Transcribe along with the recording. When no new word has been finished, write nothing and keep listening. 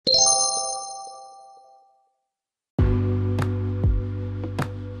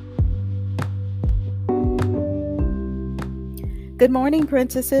Good morning,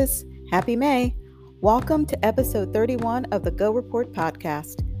 princesses. Happy May. Welcome to episode 31 of the Go Report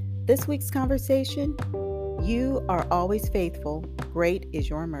podcast. This week's conversation: you are always faithful. Great is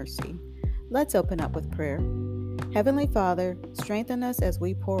your mercy. Let's open up with prayer. Heavenly Father, strengthen us as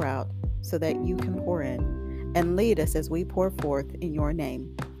we pour out so that you can pour in, and lead us as we pour forth in your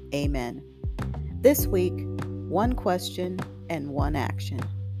name. Amen. This week, one question and one action.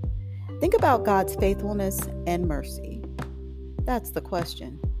 Think about God's faithfulness and mercy. That's the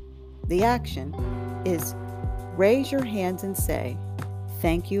question. The action is raise your hands and say,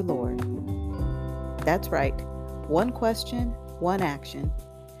 "Thank you, Lord." That's right. One question, one action.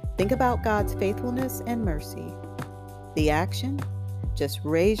 Think about God's faithfulness and mercy. The action, just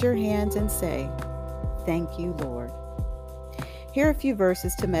raise your hands and say, "Thank you, Lord." Here are a few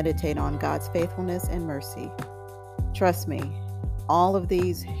verses to meditate on God's faithfulness and mercy. Trust me, all of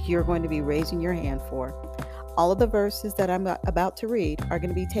these you're going to be raising your hand for. All of the verses that I'm about to read are going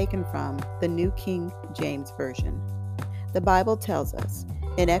to be taken from the New King James Version. The Bible tells us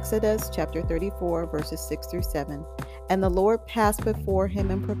in Exodus chapter 34, verses 6 through 7, "And the Lord passed before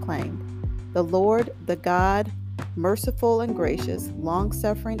him and proclaimed, The Lord, the God, merciful and gracious,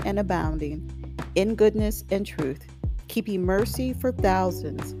 long-suffering and abounding in goodness and truth, keeping mercy for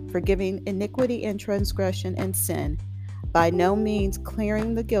thousands, forgiving iniquity and transgression and sin, by no means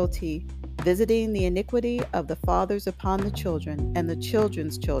clearing the guilty, visiting the iniquity of the fathers upon the children and the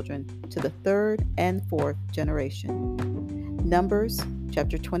children's children to the third and fourth generation." Numbers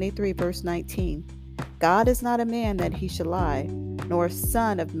chapter 23, verse 19. "God is not a man that he should lie, nor a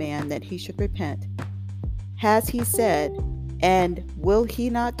son of man that he should repent. Has he said, and will he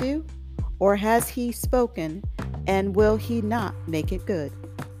not do? Or has he spoken, and will he not make it good?"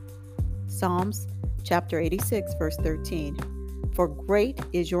 Psalms chapter 86, verse 13. "For great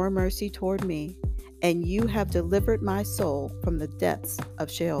is your mercy toward me, and you have delivered my soul from the depths of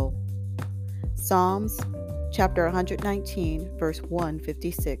Sheol." Psalms chapter 119, verse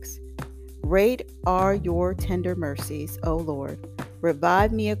 156. "Great are your tender mercies, O Lord.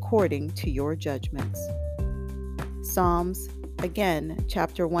 Revive me according to your judgments." Psalms, again,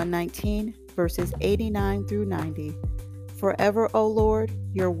 chapter 119, verses 89 through 90. "Forever, O Lord,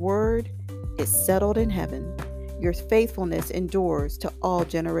 your word is settled in heaven. Your faithfulness endures to all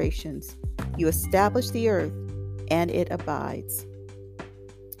generations. You establish the earth, and it abides."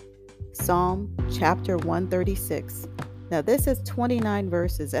 Psalm chapter 136. Now this is 29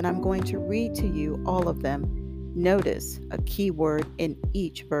 verses, and I'm going to read to you all of them. Notice a key word in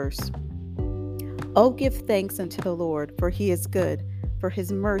each verse. "Oh, give thanks unto the Lord, for he is good, for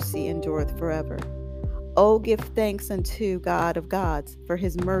his mercy endureth forever. Oh, give thanks unto God of gods, for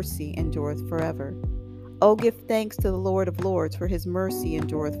his mercy endureth forever. Oh, give thanks to the Lord of lords, for his mercy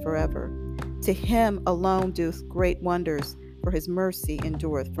endureth forever. To him alone doeth great wonders, for his mercy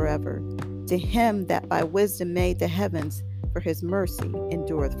endureth forever. To him that by wisdom made the heavens, for his mercy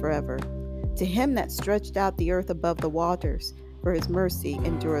endureth forever. To him that stretched out the earth above the waters, for his mercy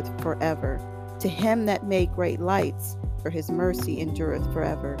endureth forever. To him that made great lights, for his mercy endureth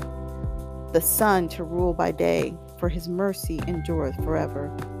forever. The sun to rule by day, for his mercy endureth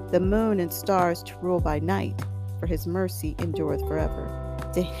forever. The moon and stars to rule by night, for his mercy endureth forever.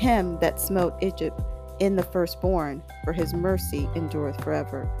 To him that smote Egypt in the firstborn, for his mercy endureth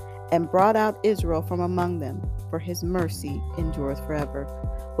forever. And brought out Israel from among them, for his mercy endureth forever.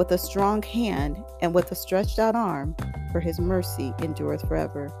 With a strong hand and with a stretched out arm, for his mercy endureth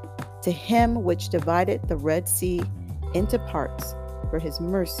forever. To him which divided the Red Sea into parts, for his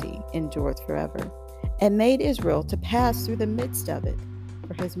mercy endureth forever. And made Israel to pass through the midst of it,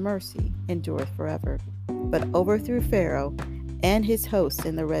 for his mercy endureth forever. But overthrew Pharaoh and his hosts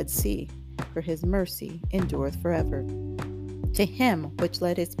in the Red Sea, for his mercy endureth forever. To him which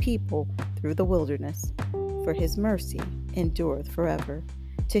led his people through the wilderness, for his mercy endureth forever.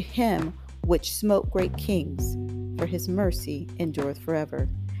 To him which smote great kings, for his mercy endureth forever.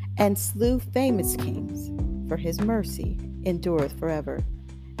 And slew famous kings, for his mercy endureth forever.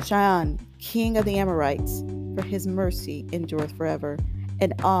 Sihon, king of the Amorites, for his mercy endureth forever.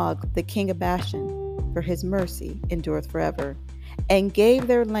 And Og, the king of Bashan, for his mercy endureth forever. And gave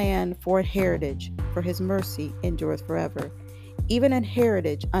their land for a heritage, for his mercy endureth forever. Even an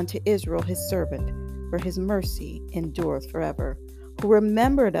heritage unto Israel his servant, for his mercy endureth forever. Who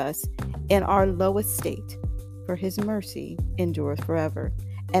remembered us in our low estate, for his mercy endureth forever.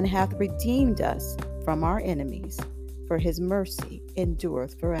 And hath redeemed us from our enemies, for his mercy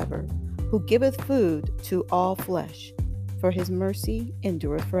endureth forever. Who giveth food to all flesh, for his mercy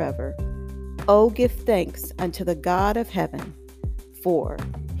endureth forever. Oh, give thanks unto the God of heaven, for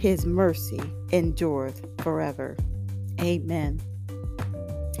his mercy endureth forever. Amen.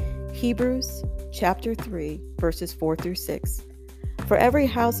 Hebrews chapter 3, verses 4 through 6. For every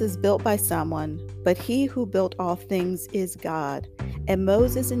house is built by someone, but he who built all things is God. And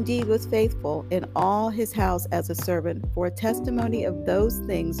Moses indeed was faithful in all his house as a servant for a testimony of those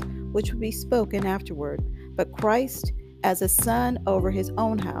things which would be spoken afterward. But Christ as a son over his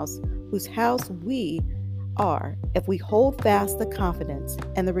own house, whose house we are, if we hold fast the confidence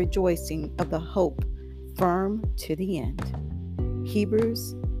and the rejoicing of the hope firm to the end.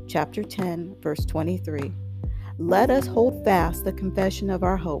 Hebrews chapter 10, verse 23. Let us hold fast the confession of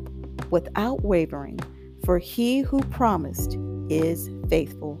our hope without wavering, for he who promised is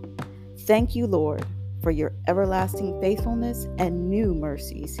faithful. Thank you, Lord, for your everlasting faithfulness and new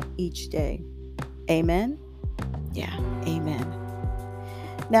mercies each day. Amen. Yeah, amen.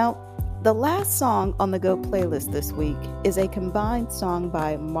 Now, the last song on the Go playlist this week is a combined song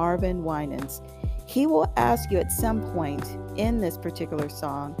by Marvin Winans. He will ask you at some point in this particular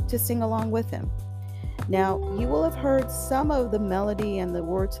song to sing along with him. Now, you will have heard some of the melody and the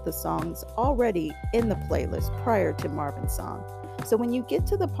words of the songs already in the playlist prior to Marvin's song. So when you get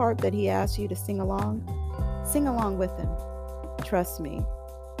to the part that he asks you to sing along with him. Trust me,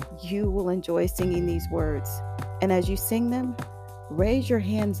 you will enjoy singing these words. And as you sing them, raise your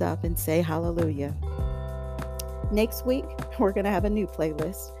hands up and say hallelujah. Next week, we're going to have a new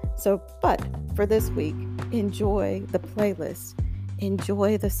playlist. But for this week, enjoy the playlist.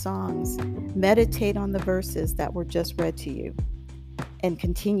 Enjoy the songs. Meditate on the verses that were just read to you. And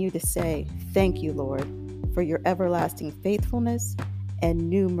continue to say, thank you, Lord, for your everlasting faithfulness and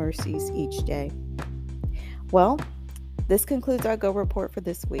new mercies each day. Well, this concludes our Go Report for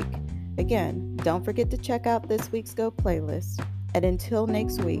this week. Again, don't forget to check out this week's Go playlist. And until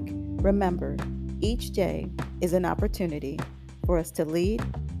next week, remember, each day is an opportunity for us to lead,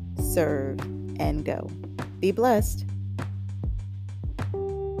 serve, and go. Be blessed.